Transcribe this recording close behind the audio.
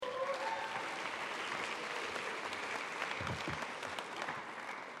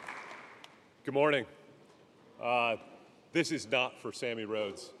Good morning. This is not for Sammy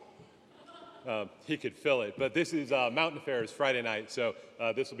Rhodes. He could fill it, but this is Mountain Affairs Friday night, so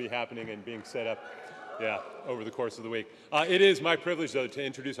this will be happening and being set up, over the course of the week. It is my privilege, though, to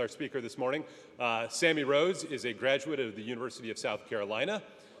introduce our speaker this morning. Sammy Rhodes is a graduate of the University of South Carolina.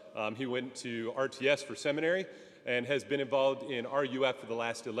 He went to RTS for seminary and has been involved in RUF for the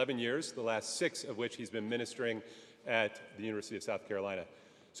last 11 years, the last 6 of which he's been ministering at the University of South Carolina.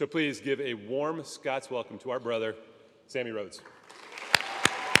 So please give a warm Scots welcome to our brother, Sammy Rhodes.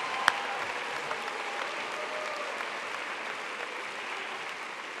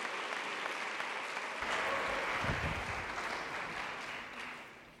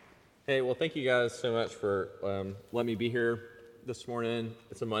 Hey, well, thank you guys so much for letting me be here this morning.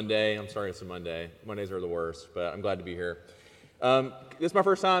 It's a Monday. I'm sorry it's a Monday. Mondays are the worst, but I'm glad to be here. This is my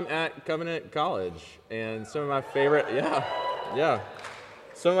first time at Covenant College, and some of my favorite,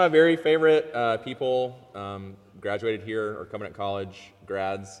 some of my very favorite people graduated here, or Covenant College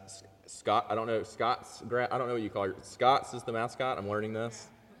grads. Scott, I don't know, Scott's grad, I don't know what you call it. Scott's is the mascot. I'm learning this.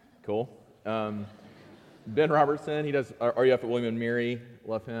 Cool. Ben Robertson, he does RUF at William & Mary.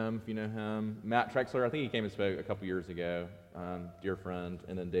 Love him if you know him. Matt Trexler, I think he came and spoke a couple years ago. Dear friend.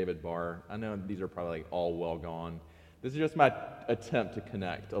 And then David Barr. I know these are probably like all well gone. This is just my attempt to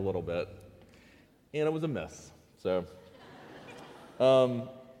connect a little bit. And it was a miss. So,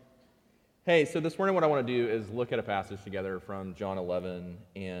 hey, so this morning what I want to do is look at a passage together from John 11.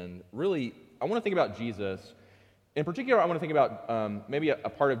 And really, I want to think about Jesus. In particular, I want to think about maybe a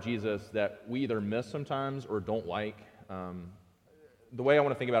part of Jesus that we either miss sometimes or don't like. The way I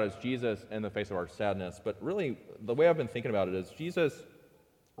want to think about it is Jesus in the face of our sadness. But really, the way I've been thinking about it is Jesus,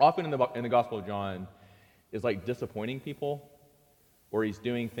 often in the Gospel of John, is like disappointing people, or he's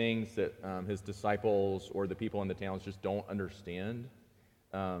doing things that his disciples or the people in the towns just don't understand.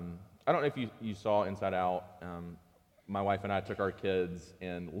 I don't know if you saw Inside Out. My wife and I took our kids,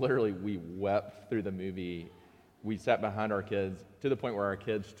 and literally we wept through the movie. We sat behind our kids to the point where our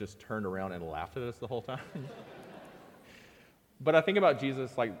kids just turned around and laughed at us the whole time. But I think about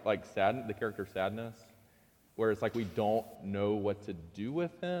Jesus like sad, the character Sadness, where it's like we don't know what to do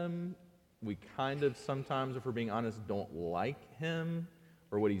with him. We kind of sometimes, if we're being honest, don't like him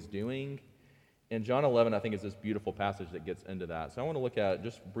or what he's doing. And John 11, I think, is this beautiful passage that gets into that. So I want to look at it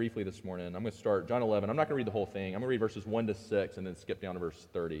just briefly this morning. I'm going to start John 11. I'm not going to read the whole thing. I'm going to read verses 1 to 6 and then skip down to verse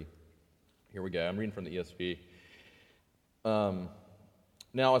 30. Here we go. I'm reading from the ESV.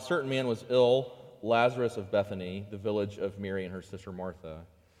 Now a certain man was ill, Lazarus of Bethany, the village of Mary and her sister Martha.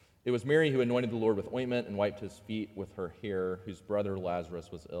 It was Mary who anointed the Lord with ointment and wiped his feet with her hair, whose brother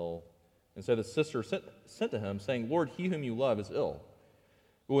Lazarus was ill. And so the sister sent to him, saying, Lord, he whom you love is ill.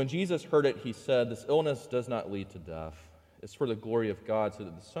 But when Jesus heard it, he said, This illness does not lead to death. It's for the glory of God, so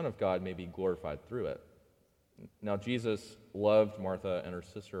that the Son of God may be glorified through it. Now Jesus loved Martha and her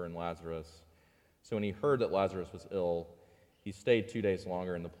sister and Lazarus. So when he heard that Lazarus was ill, he stayed 2 days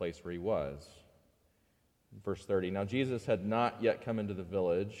longer in the place where he was. Verse 30, Now Jesus had not yet come into the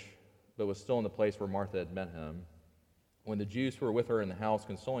village, but was still in the place where Martha had met him. When the Jews who were with her in the house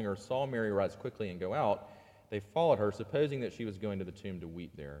consoling her saw Mary rise quickly and go out, they followed her, supposing that she was going to the tomb to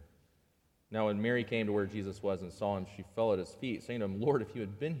weep there. Now when Mary came to where Jesus was and saw him, she fell at his feet, saying to him, Lord, if you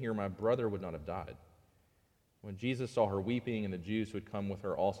had been here, my brother would not have died. When Jesus saw her weeping, and the Jews who had come with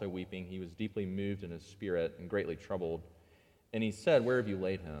her also weeping, he was deeply moved in his spirit and greatly troubled. And he said, Where have you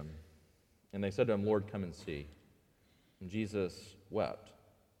laid him? And they said to him, Lord, come and see. And Jesus wept.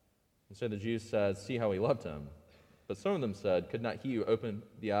 And so the Jews said, See how he loved him. But some of them said, Could not he who opened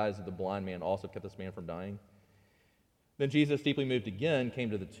the eyes of the blind man also have kept this man from dying? Then Jesus, deeply moved again,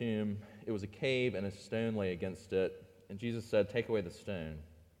 came to the tomb. It was a cave, and a stone lay against it. And Jesus said, Take away the stone.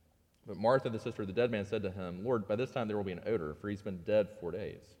 But Martha, the sister of the dead man, said to him, Lord, by this time there will be an odor, for he's been dead 4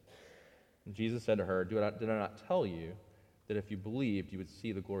 days. And Jesus said to her, Did I not tell you that if you believed, you would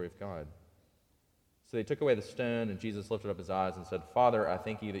see the glory of God? So they took away the stone, and Jesus lifted up his eyes and said, Father, I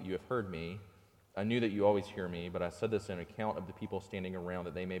thank you that you have heard me. I knew that you always hear me, but I said this in account of the people standing around,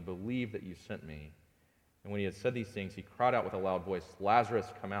 that they may believe that you sent me. And when he had said these things, he cried out with a loud voice, Lazarus,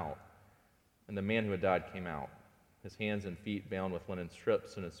 come out. And the man who had died came out, his hands and feet bound with linen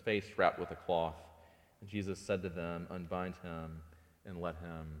strips, and his face wrapped with a cloth. And Jesus said to them, Unbind him and let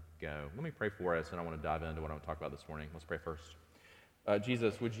him go. Let me pray for us, and I want to dive into what I want to talk about this morning. Let's pray first.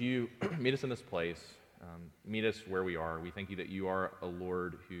 Jesus, would you meet us in this place? Meet us where we are. We thank you that you are a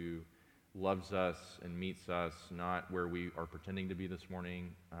Lord who loves us and meets us, not where we are pretending to be this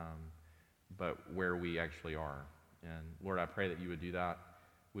morning, but where we actually are. And Lord, I pray that you would do that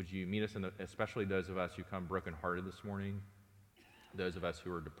Would you meet us, especially those of us who come brokenhearted this morning, those of us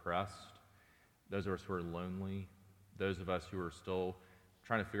who are depressed, those of us who are lonely, those of us who are still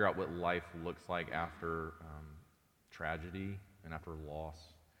trying to figure out what life looks like after tragedy and after loss.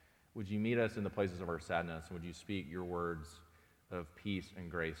 Would you meet us in the places of our sadness, and would you speak your words of peace and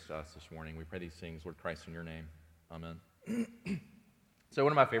grace to us this morning? We pray these things, Lord Christ, in your name. Amen. So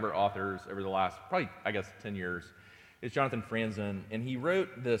one of my favorite authors over the last, probably, 10 years is Jonathan Franzen, and he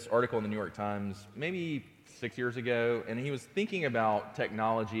wrote this article in the New York Times maybe 6 years ago, and he was thinking about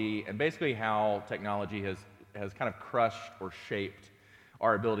technology and basically how technology has kind of crushed or shaped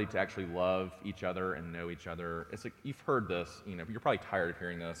our ability to actually love each other and know each other. It's like, you've heard this, you're probably tired of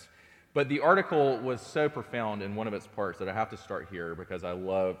hearing this, but the article was so profound in one of its parts that I have to start here because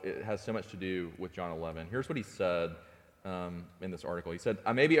it has so much to do with John 11. Here's what he said in this article. He said,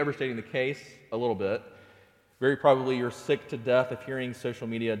 "I may be overstating the case a little bit. Very probably you're sick to death of hearing social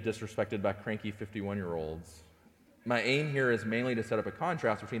media disrespected by cranky 51-year-olds. My aim here is mainly to set up a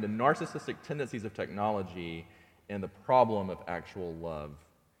contrast between the narcissistic tendencies of technology and the problem of actual love.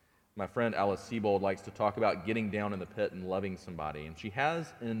 My friend Alice Sebold likes to talk about getting down in the pit and loving somebody, and she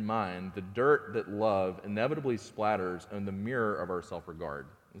has in mind the dirt that love inevitably splatters on the mirror of our self-regard."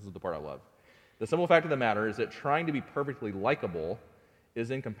 This is the part I love. "The simple fact of the matter is that trying to be perfectly likable is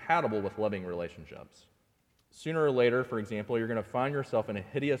incompatible with loving relationships. Sooner or later, for example, you're going to find yourself in a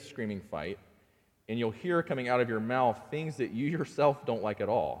hideous screaming fight, and you'll hear coming out of your mouth things that you yourself don't like at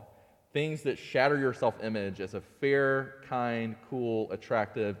all. Things that shatter your self-image as a fair, kind, cool,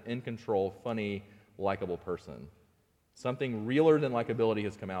 attractive, in control, funny, likable person. Something realer than likability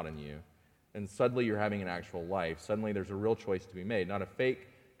has come out in you, and suddenly you're having an actual life. Suddenly there's a real choice to be made, not a fake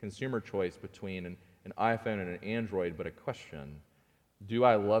consumer choice between an iPhone and an Android, but a question: do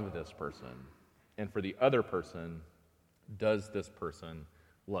I love this person? And for the other person, does this person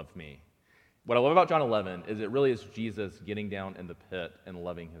love me?" What I love about John 11 is it really is Jesus getting down in the pit and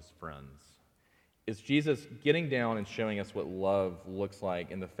loving his friends. It's Jesus getting down and showing us what love looks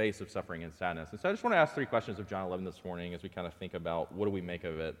like in the face of suffering and sadness. And so I just want to ask 3 questions of John 11 this morning as we kind of think about what do we make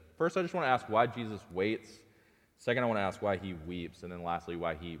of it. First, I just want to ask why Jesus waits. Second, I want to ask why he weeps. And then lastly,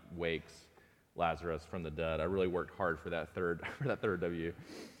 why he wakes Lazarus from the dead. I really worked hard for that third W.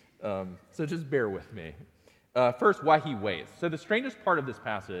 So just bear with me. First, why he waits. So the strangest part of this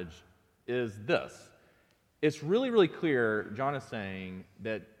passage is this. It's really, really clear, John is saying,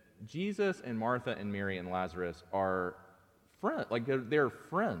 that Jesus and Martha and Mary and Lazarus are friends. Like, they're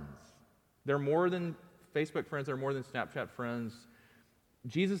friends. They're more than Facebook friends. They're more than Snapchat friends.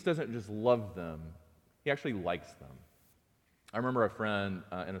 Jesus doesn't just love them. He actually likes them. I remember a friend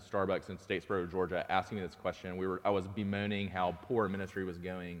in a Starbucks in Statesboro, Georgia, asking me this question. I was bemoaning how poor ministry was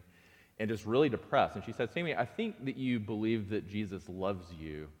going and just really depressed. And she said, "Sammy, I think that you believe that Jesus loves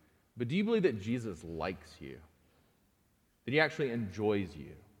you, but do you believe that Jesus likes you? That he actually enjoys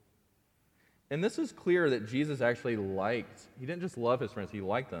you?" And this is clear that Jesus actually he didn't just love his friends, he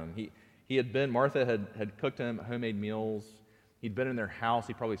liked them. Martha had cooked him homemade meals. He'd been in their house.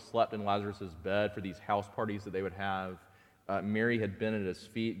 He probably slept in Lazarus' bed for these house parties that they would have. Mary had been at his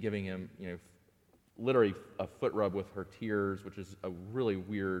feet, giving him, literally a foot rub with her tears, which is a really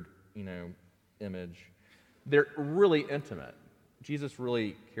weird, image. They're really intimate. Jesus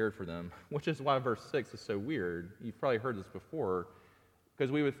really cared for them, which is why verse 6 is so weird. You've probably heard this before,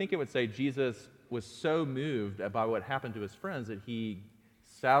 because we would think it would say Jesus was so moved by what happened to his friends that he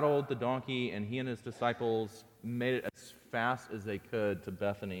saddled the donkey and he and his disciples made it as fast as they could to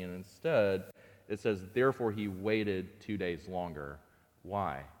Bethany, and instead it says, therefore he waited 2 days longer.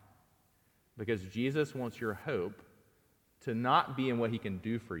 Why? Because Jesus wants your hope to not be in what he can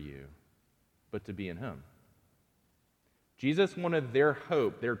do for you, but to be in him. Jesus wanted their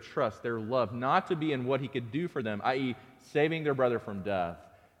hope, their trust, their love, not to be in what he could do for them, i.e., saving their brother from death,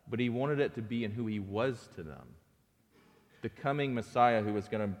 but he wanted it to be in who he was to them, the coming Messiah who was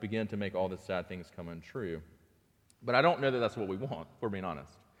going to begin to make all the sad things come untrue. But I don't know that that's what we want, if we're being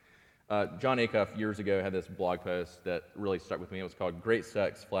honest. John Acuff years ago had this blog post that really stuck with me. It was called Great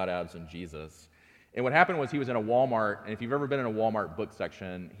Sex, Flat Abs, and Jesus. And what happened was he was in a Walmart, and if you've ever been in a Walmart book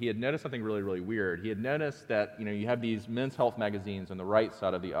section, he had noticed something really, really weird. He had noticed that, you have these men's health magazines on the right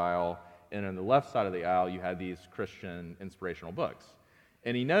side of the aisle, and on the left side of the aisle, you had these Christian inspirational books.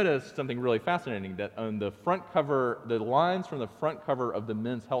 And he noticed something really fascinating, that on the front cover, the lines from the front cover of the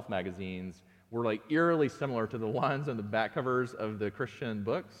men's health magazines were like eerily similar to the lines on the back covers of the Christian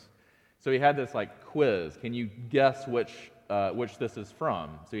books. So he had this quiz. Can you guess which this is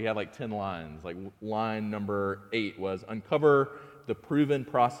from? So he had 10 lines. Line number 8 was, uncover the proven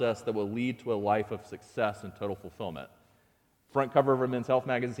process that will lead to a life of success and total fulfillment. front cover of a Men's Health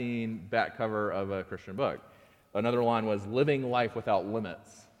magazine, back cover of a Christian book. Another line was living life without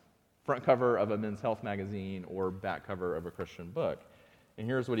limits, front cover of a Men's Health magazine or back cover of a Christian book. And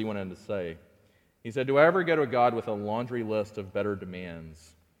here's what he went on to say. He said, do I ever go to God with a laundry list of better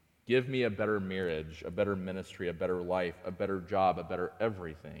demands? Give me a better marriage, a better ministry, a better life, a better job, a better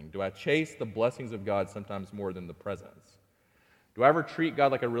everything. Do I chase the blessings of God sometimes more than the presents? Do I ever treat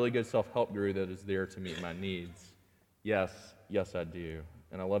God like a really good self-help guru that is there to meet my needs? Yes, I do.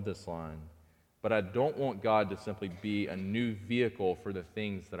 And I love this line. But I don't want God to simply be a new vehicle for the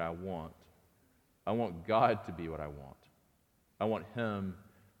things that I want. I want God to be what I want. I want Him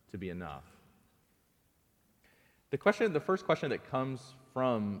to be enough. The first question that comes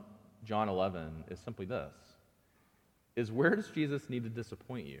from John 11 is simply this, is where does Jesus need to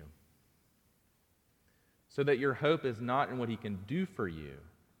disappoint you? So that your hope is not in what He can do for you,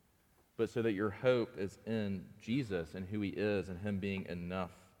 but so that your hope is in Jesus and who He is and Him being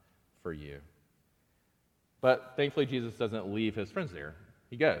enough for you. But thankfully, Jesus doesn't leave His friends there.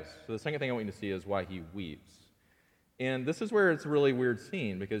 He goes. So the second thing I want you to see is why He weeps. And this is where it's a really weird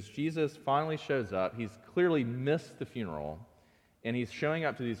scene, because Jesus finally shows up. He's clearly missed the funeral, and He's showing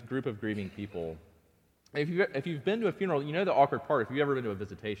up to this group of grieving people. If you've been to a funeral, you know the awkward part. If you've ever been to a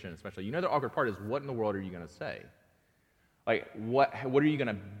visitation especially, you know the awkward part is what in the world are you going to say? Like, what are you going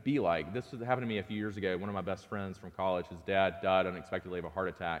to be like? This happened to me a few years ago. One of my best friends from college, his dad died unexpectedly of a heart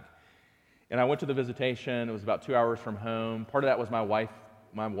attack. And I went to the visitation. It was about 2 hours from home. Part of that was my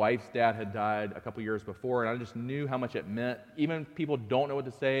wife's dad had died a couple years before, and I just knew how much it meant. Even people don't know what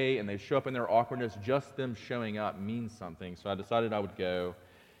to say, and they show up in their awkwardness. Just them showing up means something. So I decided I would go.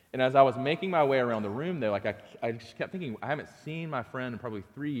 And as I was making my way around the room, though, I just kept thinking, I haven't seen my friend in probably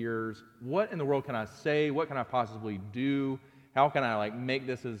 3 years. What in the world can I say? What can I possibly do? How can I make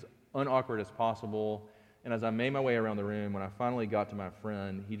this as unawkward as possible? And as I made my way around the room, when I finally got to my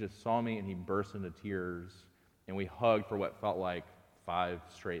friend, he just saw me and he burst into tears, and we hugged for what felt like 5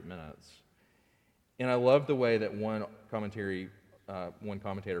 straight minutes. And I love the way that one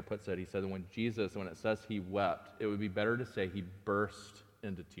commentator puts it. He said that when it says He wept, it would be better to say He burst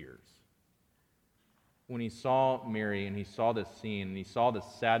into tears. When He saw Mary and He saw this scene and He saw the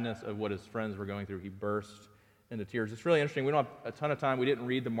sadness of what His friends were going through, He burst into tears. It's really interesting. We don't have a ton of time. We didn't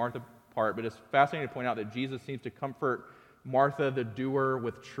read the Martha part, but it's fascinating to point out that Jesus seems to comfort Martha, the doer,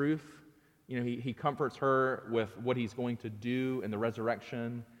 with truth. He comforts her with what He's going to do in the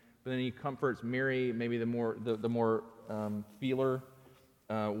resurrection, but then He comforts Mary, maybe the more feeler,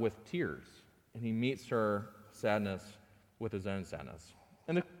 with tears, and He meets her sadness with His own sadness.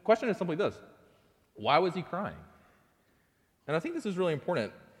 And the question is simply this: why was He crying? And I think this is really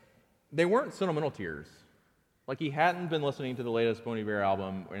important. They weren't sentimental tears. Like, He hadn't been listening to the latest Bon Iver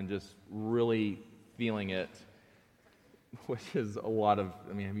album and just really feeling it, which is a lot of,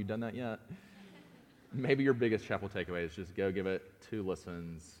 have you done that yet? Maybe your biggest chapel takeaway is just go give it 2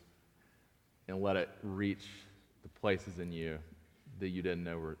 listens and let it reach the places in you that you didn't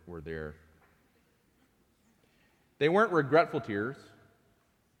know were there. They weren't regretful tears.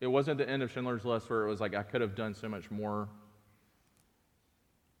 It wasn't the end of Schindler's List where it was like, I could have done so much more.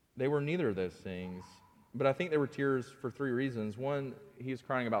 They were neither of those things. But I think they were tears for 3 reasons. One, He's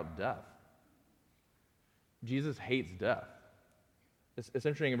crying about death. Jesus hates death. It's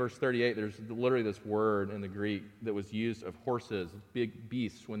interesting in verse 38, there's literally this word in the Greek that was used of horses, big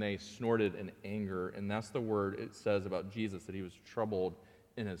beasts, when they snorted in anger. And that's the word it says about Jesus, that He was troubled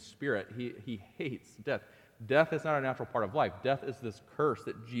in His spirit. He hates death. Death is not a natural part of life. Death is this curse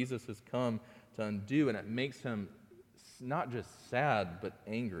that Jesus has come to undo, and it makes Him not just sad, but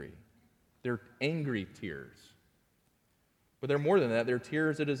angry. They're angry tears. But they're more than that. They're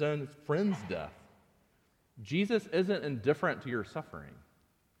tears at His own friend's death. Jesus isn't indifferent to your suffering.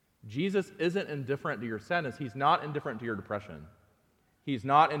 Jesus isn't indifferent to your sadness. He's not indifferent to your depression. He's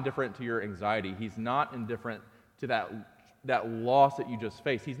not indifferent to your anxiety. He's not indifferent to that loss that you just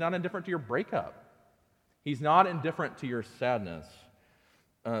faced. He's not indifferent to your breakup. He's not indifferent to your sadness.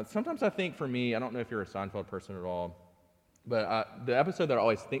 Sometimes I think for me, I don't know if you're a Seinfeld person at all, but the episode that I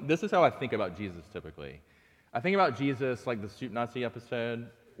always think, this is how I think about Jesus typically. I think about Jesus like the Soup Nazi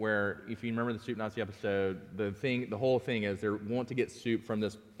episode, where if you remember the Soup Nazi episode, the whole thing is they want to get soup from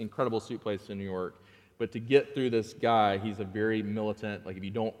this incredible soup place in New York, but to get through this guy, he's a very militant, like if you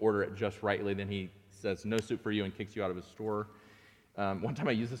don't order it just rightly, then he says no soup for you and kicks you out of his store. One time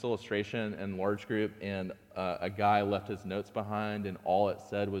I used this illustration in large group, and a guy left his notes behind, and all it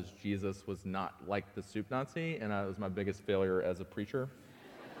said was Jesus was not like the Soup Nazi, and it was my biggest failure as a preacher.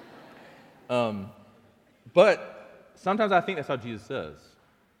 But sometimes I think that's how Jesus is.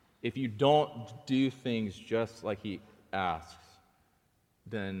 If you don't do things just like He asks,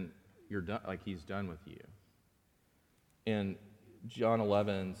 then you're done, like he's done with you. And John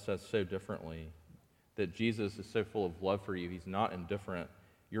 11 says so differently that Jesus is so full of love for you, he's not indifferent.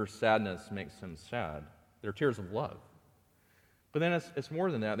 Your sadness makes him sad. They're tears of love. But then it's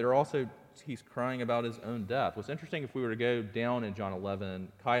more than that. He's crying about his own death. What's interesting, if we were to go down in John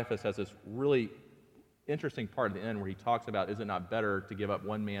 11, Caiaphas has this really interesting part at the end where he talks about, is it not better to give up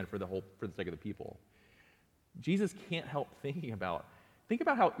one man for the sake of the people? Jesus can't help think about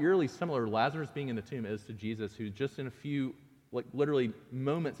how eerily similar Lazarus being in the tomb is to Jesus, who just in a few, like literally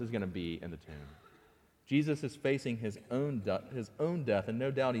moments, is going to be in the tomb. Jesus is facing his own death, and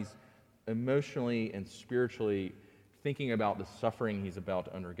no doubt he's emotionally and spiritually thinking about the suffering he's about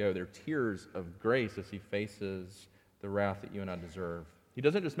to undergo. They're tears of grace as he faces the wrath that you and I deserve. He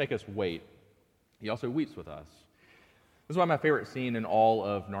doesn't just make us wait, he also weeps with us. This is why my favorite scene in all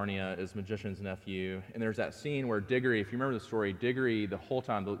of Narnia is Magician's Nephew. And there's that scene where Diggory, if you remember the story, Diggory, the whole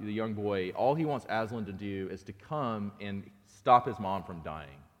time, the young boy, all he wants Aslan to do is to come and stop his mom from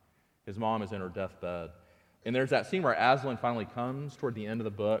dying. His mom is in her deathbed. And there's that scene where Aslan finally comes toward the end of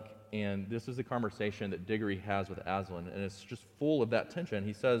the book, and this is the conversation that Diggory has with Aslan, and it's just full of that tension.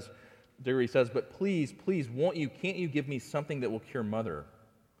 Diggory says, but please, can't you give me something that will cure Mother?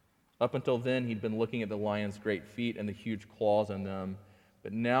 Up until then, he'd been looking at the lion's great feet and the huge claws on them,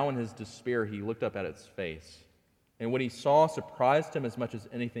 but now in his despair, he looked up at its face. And what he saw surprised him as much as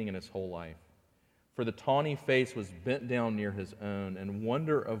anything in his whole life. For the tawny face was bent down near his own, and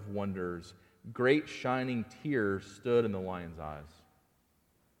wonder of wonders, great shining tears stood in the lion's eyes.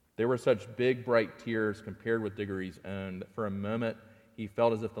 They were such big, bright tears compared with Diggory's own that for a moment he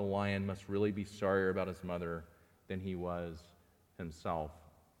felt as if the lion must really be sorrier about his mother than he was himself.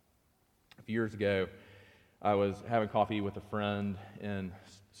 A few years ago, I was having coffee with a friend in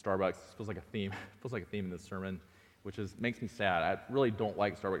Starbucks. It feels like a theme. It feels like a theme in this sermon, which makes me sad. I really don't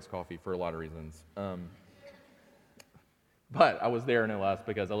like Starbucks coffee for a lot of reasons. But I was there no less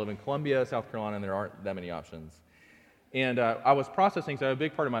because I live in Columbia, South Carolina, and there aren't that many options. And I was processing, so a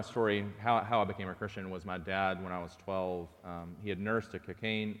big part of my story, how I became a Christian, was my dad when I was 12. He had nursed a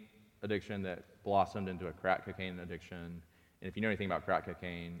cocaine addiction that blossomed into a crack cocaine addiction. And if you know anything about crack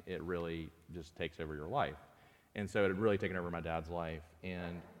cocaine, it really just takes over your life. And so it had really taken over my dad's life,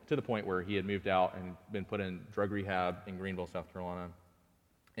 and to the point where he had moved out and been put in drug rehab in Greenville, South Carolina.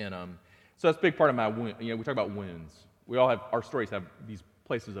 And so that's a big part of my wound. We talk about wounds. Our stories have these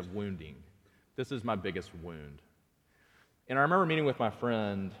places of wounding. This is my biggest wound. And I remember meeting with my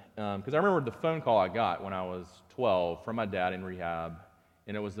friend, because I remember the phone call I got when I was 12 from my dad in rehab,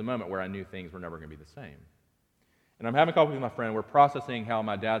 and it was the moment where I knew things were never going to be the same. And I'm having coffee with my friend. We're processing how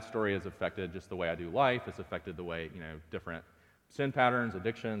my dad's story has affected just the way I do life. It's affected the way, different sin patterns,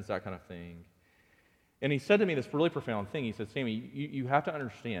 addictions, that kind of thing. And he said to me this really profound thing. He said, Sammy, you have to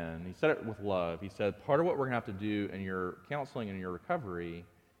understand. He said it with love. He said, part of what we're going to have to do in your counseling and in your recovery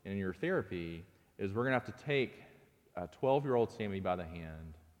and in your therapy is we're going to have to take a 12-year-old Sammy by the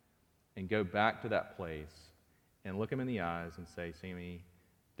hand and go back to that place and look him in the eyes and say, Sammy,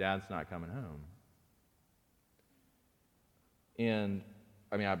 Dad's not coming home. And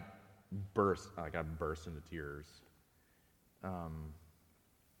I burst into tears.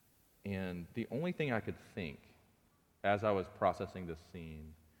 And the only thing I could think as I was processing this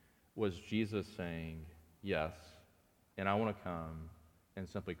scene was Jesus saying, yes, and I want to come and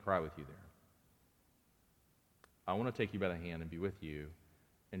simply cry with you there. I want to take you by the hand and be with you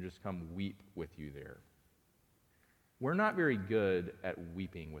and just come weep with you there. We're not very good at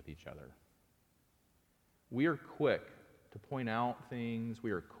weeping with each other. We are quick to point out things.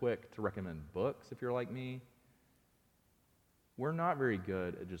 We are quick to recommend books, if you're like me. We're not very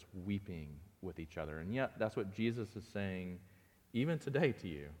good at just weeping with each other. And yet, that's what Jesus is saying even today to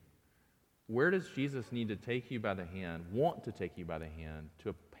you. Where does Jesus need to take you by the hand, want to take you by the hand, to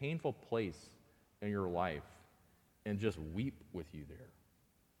a painful place in your life and just weep with you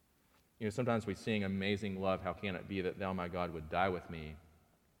there? Sometimes we sing Amazing Love, How Can It Be That Thou, My God, Would Die With Me?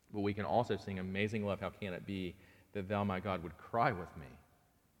 But we can also sing Amazing Love, How Can It Be That Thou, My God, Would Cry With Me?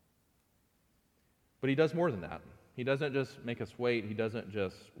 But he does more than that. He doesn't just make us wait. He doesn't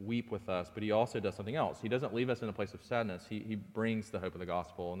just weep with us, but he also does something else. He doesn't leave us in a place of sadness. He brings the hope of the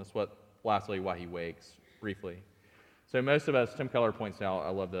gospel, and that's lastly, why he wakes, briefly. So most of us, Tim Keller points out, I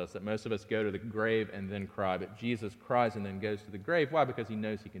love this, that most of us go to the grave and then cry, but Jesus cries and then goes to the grave. Why? Because he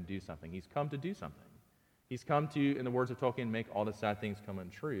knows he can do something. He's come to do something. He's come to, in the words of Tolkien, make all the sad things come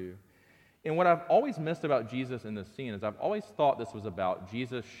untrue. And what I've always missed about Jesus in this scene is I've always thought this was about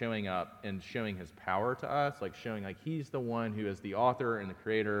Jesus showing up and showing his power to us, like showing like he's the one who is the author and the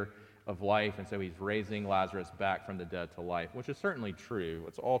creator of life, and so he's raising Lazarus back from the dead to life, which is certainly true.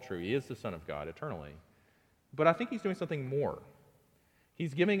 It's all true. He is the Son of God eternally. But I think he's doing something more.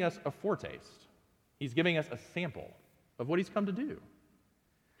 He's giving us a foretaste. He's giving us a sample of what he's come to do.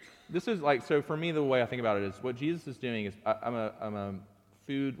 This is like, so for me, the way I think about it is what Jesus is doing is, I'm a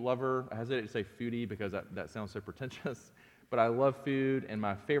food lover. I hesitate to say foodie because that sounds so pretentious, but I love food, and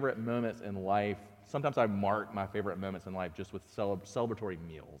my favorite moments in life, sometimes I mark my favorite moments in life just with celebratory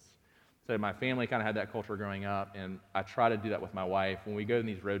meals. So my family kind of had that culture growing up, and I try to do that with my wife. When we go on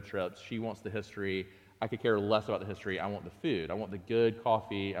these road trips, she wants the history. I could care less about the history. I want the food. I want the good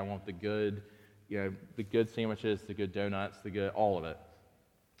coffee. I want the good, the good sandwiches, the good donuts, all of it.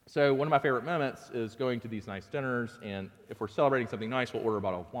 So one of my favorite moments is going to these nice dinners, and if we're celebrating something nice, we'll order a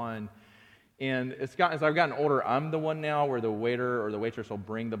bottle of wine. And as I've gotten older, I'm the one now where the waiter or the waitress will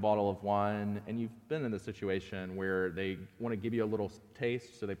bring the bottle of wine, and you've been in the situation where they want to give you a little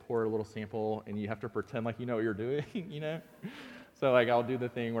taste, so they pour a little sample, and you have to pretend like you know what you're doing, So I'll do the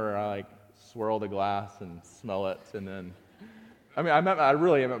thing where I swirl the glass and smell it, and then, I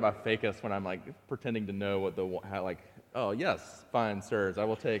really am at my fakest when I'm pretending to know what oh yes, fine sirs, I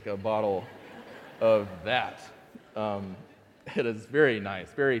will take a bottle of that. It is very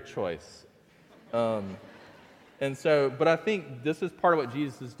nice, very choice. But I think this is part of what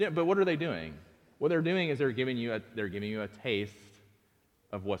Jesus is doing. But what are they doing? What they're doing is they're giving you a taste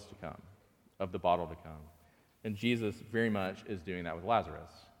of what's to come, of the bottle to come. And Jesus very much is doing that with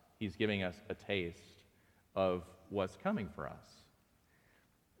Lazarus. He's giving us a taste of what's coming for us.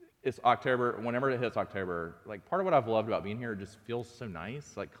 It's October. Whenever it hits October, part of what I've loved about being here, it just feels so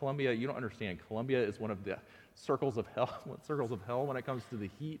nice. Columbia, you don't understand. Columbia is one of the circles of hell when it comes to the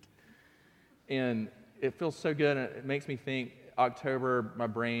heat. And it feels so good, and it makes me think October, my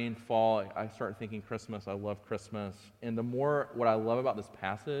brain, fall, I start thinking Christmas. I love Christmas. And what I love about this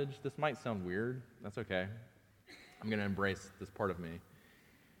passage, this might sound weird. That's okay. I'm going to embrace this part of me,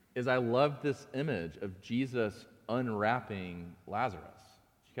 is I love this image of Jesus unwrapping Lazarus.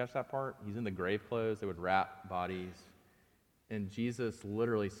 Did you catch that part? He's in the grave clothes. They would wrap bodies. And Jesus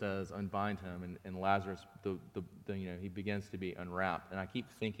literally says, unbind him, and Lazarus, he begins to be unwrapped. And I keep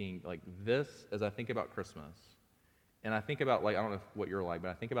thinking this as I think about Christmas. And I think about, I don't know what you're like, but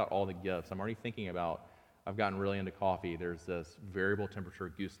I think about all the gifts. I'm already thinking about, I've gotten really into coffee. There's this variable temperature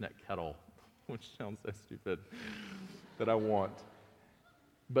gooseneck kettle, which sounds so stupid, that I want.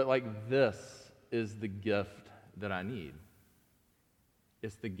 But this is the gift that I need.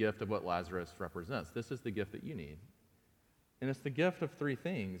 It's the gift of what Lazarus represents. This is the gift that you need. And it's the gift of three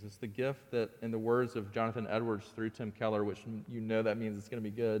things. It's the gift that, in the words of Jonathan Edwards through Tim Keller, which that means it's going to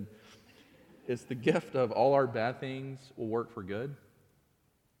be good, it's the gift of all our bad things will work for good.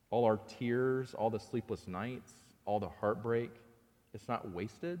 All our tears, all the sleepless nights, all the heartbreak, it's not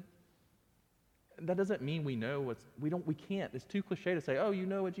wasted. That doesn't mean we know we can't. It's too cliche to say, oh, you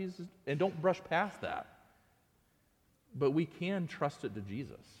know what Jesus is, and don't brush past that. But we can trust it to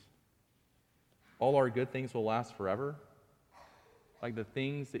Jesus. All our good things will last forever. The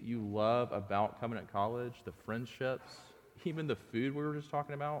things that you love about Covenant College, the friendships, even the food we were just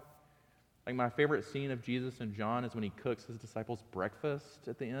talking about. My favorite scene of Jesus and John is when he cooks his disciples breakfast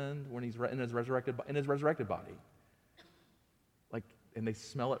at the end, when he's in his resurrected body. And they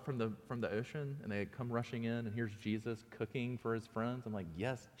smell it from the ocean, and they come rushing in, and here's Jesus cooking for his friends. I'm like,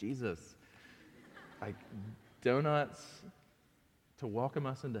 yes, Jesus. Donuts to welcome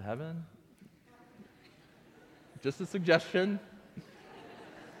us into heaven. Just a suggestion.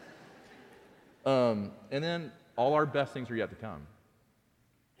 And then all our best things are yet to come.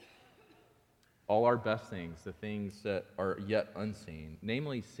 All our best things, the things that are yet unseen,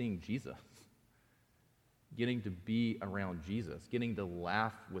 namely seeing Jesus, getting to be around Jesus, getting to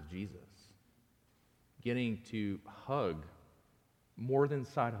laugh with Jesus, getting to hug, more than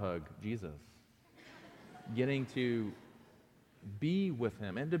side hug, Jesus, getting to be with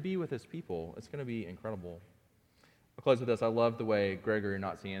him and to be with his people. It's going to be incredible. I'll close with this. I love the way Gregory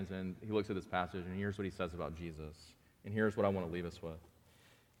Nazianzen, he looks at this passage, and here's what he says about Jesus. And here's what I want to leave us with.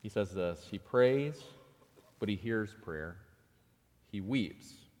 He says this: he prays, but he hears prayer. He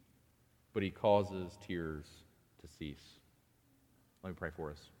weeps, but he causes tears to cease. Let me pray for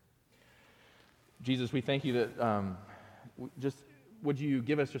us. Jesus, we thank you that would you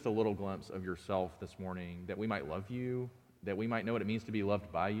give us just a little glimpse of yourself this morning, that we might love you, that we might know what it means to be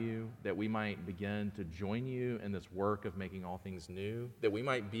loved by you, that we might begin to join you in this work of making all things new, that we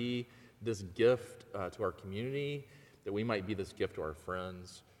might be this gift to our community, that we might be this gift to our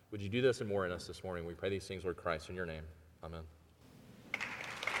friends. Would you do this and more in us this morning? We pray these things, Lord Christ, in your name. Amen.